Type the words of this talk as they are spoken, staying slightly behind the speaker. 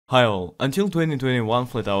Hi all, until 2021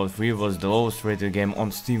 Flatout 3 was the lowest rated game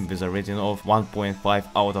on Steam with a rating of 1.5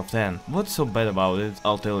 out of 10. What's so bad about it?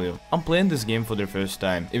 I'll tell you. I'm playing this game for the first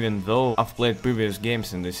time, even though I've played previous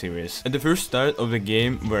games in the series. At the first start of the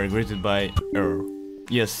game we were greeted by error.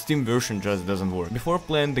 Yes, Steam version just doesn't work. Before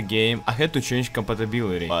playing the game, I had to change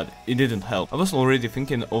compatibility, but it didn't help. I was already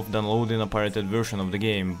thinking of downloading a pirated version of the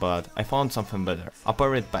game, but I found something better. A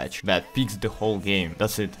pirate patch that fixed the whole game.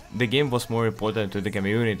 That's it. The game was more important to the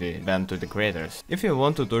community than to the creators. If you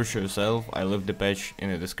want to torture yourself, I left the patch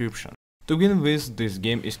in the description. To begin with, this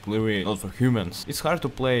game is clearly not for humans. It's hard to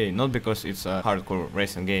play, not because it's a hardcore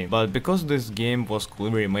racing game, but because this game was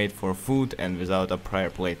clearly made for food and without a prior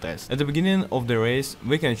playtest. At the beginning of the race,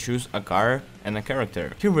 we can choose a car and a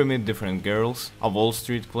character. Here we meet different girls, a Wall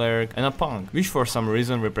Street clerk and a punk, which for some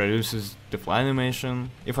reason reproduces the fly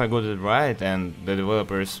animation. If I got it right and the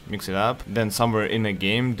developers mix it up, then somewhere in the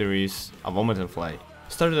game there is a vomiting fly.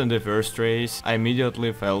 Started the first race, I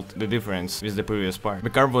immediately felt the difference with the previous part. The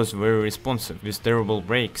car was very responsive, with terrible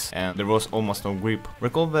brakes, and there was almost no grip.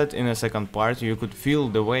 Recall that in the second part you could feel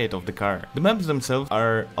the weight of the car. The maps themselves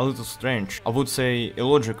are a little strange, I would say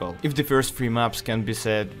illogical. If the first three maps can be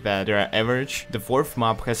said that they are average, the fourth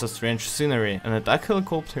map has a strange scenery, an attack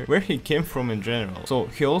helicopter, where he came from in general. So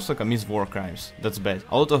he also commits war crimes, that's bad.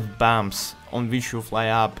 A lot of bumps on which you fly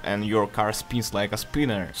up and your car spins like a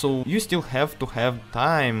spinner, so you still have to have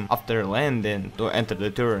time after landing to enter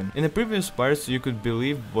the turn. In the previous parts you could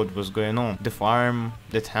believe what was going on. The farm,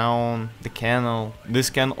 the town, the canal, this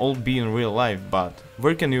can all be in real life, but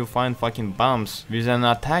where can you find fucking bumps with an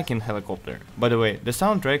attacking helicopter? By the way, the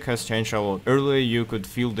soundtrack has changed a lot. Earlier you could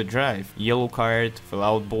feel the drive, Yellow Card,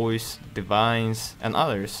 Fallout Boys, Divines and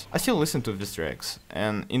others. I still listen to these tracks,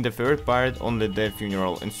 and in the third part only the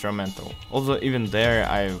funeral instrumental. Although even there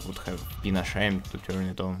I would have been ashamed to turn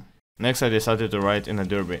it on. Next I decided to ride in a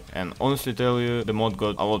derby, and honestly tell you, the mod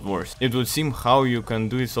got a lot worse. It would seem how you can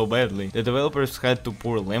do it so badly. The developers had to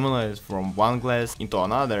pour lemonade from one glass into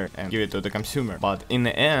another and give it to the consumer. But in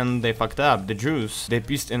the end they fucked up the juice, they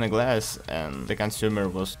pissed in a glass and the consumer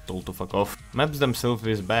was told to fuck off. Maps themselves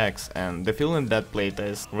with bags, and the feeling that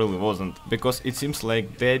playtest really wasn't. Because it seems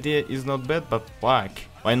like the idea is not bad, but fuck.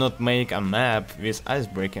 Why not make a map with ice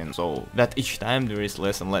breaking, so that each time there is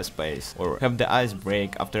less and less space? Or have the ice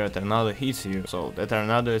break after a tornado hits you, so the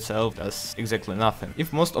tornado itself does exactly nothing.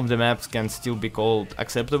 If most of the maps can still be called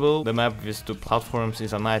acceptable, the map with two platforms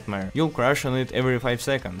is a nightmare. You'll crash on it every 5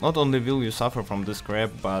 seconds. Not only will you suffer from this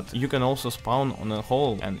crap, but you can also spawn on a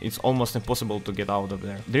hole and it's almost impossible to get out of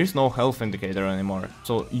there. There is no health indicator anymore,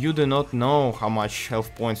 so you do not know how much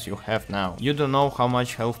health points you have now. You don't know how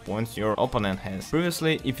much health points your opponent has.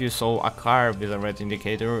 Previously, if you saw a car with a red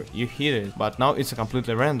indicator, you hit it, but now it's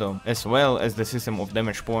completely random, as well as the system of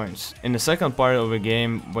damage points. In the second part of the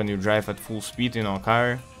game, when you drive at full speed in a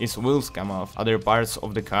car, its wheels come off, other parts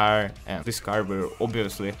of the car, and this car will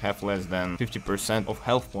obviously have less than 50% of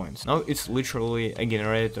health points. Now it's literally a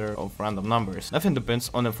generator of random numbers. Nothing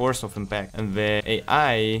depends on the force of impact, and the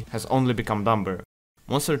AI has only become dumber.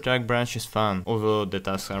 Monster Truck branch is fun, although the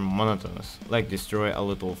tasks are monotonous, like destroy a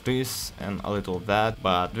little of this and a little of that,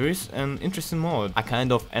 but there is an interesting mode, a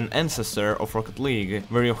kind of an ancestor of Rocket League,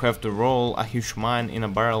 where you have to roll a huge mine in a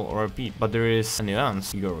barrel or a pit, but there is a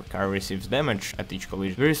nuance, your car receives damage at each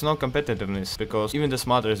collision. There is no competitiveness, because even the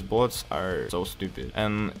smartest bots are so stupid,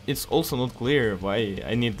 and it's also not clear why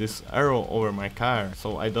I need this arrow over my car,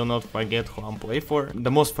 so I do not forget who I'm playing for.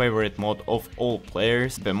 The most favorite mod of all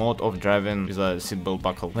players, the mode of driving with a seatbelt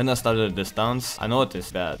buckle. When I started the stunts, I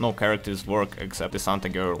noticed that no characters work except the Santa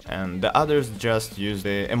girl, and the others just use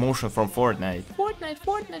the emotion from Fortnite.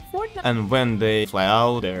 Fortnite. And when they fly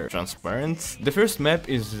out, they're transparent. The first map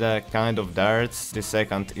is a kind of darts, the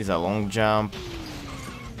second is a long jump.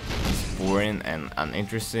 It's boring and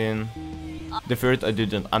uninteresting. The third I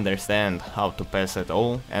didn't understand how to pass at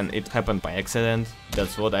all, and it happened by accident.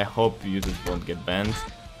 That's what I hope users won't get banned.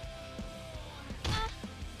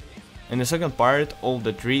 In the second part, all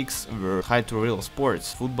the tricks were tied to real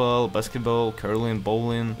sports: football, basketball, curling,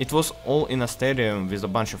 bowling. It was all in a stadium with a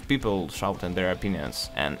bunch of people shouting their opinions.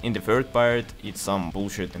 And in the third part, it's some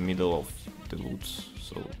bullshit in the middle of the woods,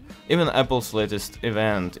 so even Apple's latest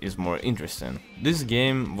event is more interesting. This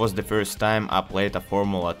game was the first time I played a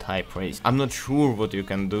Formula type race. I'm not sure what you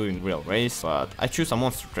can do in real race, but I choose a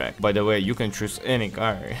monster truck. By the way, you can choose any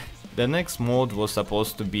car. The next mode was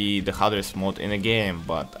supposed to be the hardest mode in the game,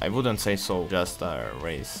 but I wouldn't say so. Just a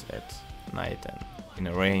race at night and in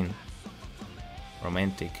the rain.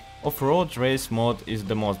 Romantic. Off-road race mode is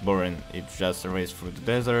the most boring. It's just a race through the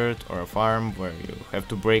desert or a farm where you have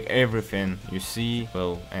to break everything you see,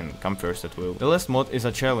 well, and come first at will. The last mode is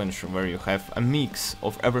a challenge where you have a mix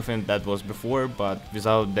of everything that was before, but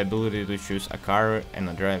without the ability to choose a car and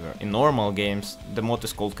a driver. In normal games, the mode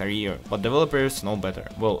is called career, but developers know better.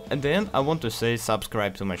 Well, at the end I want to say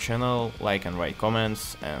subscribe to my channel, like and write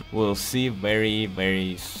comments, and we'll see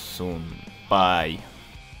very soon. Bye.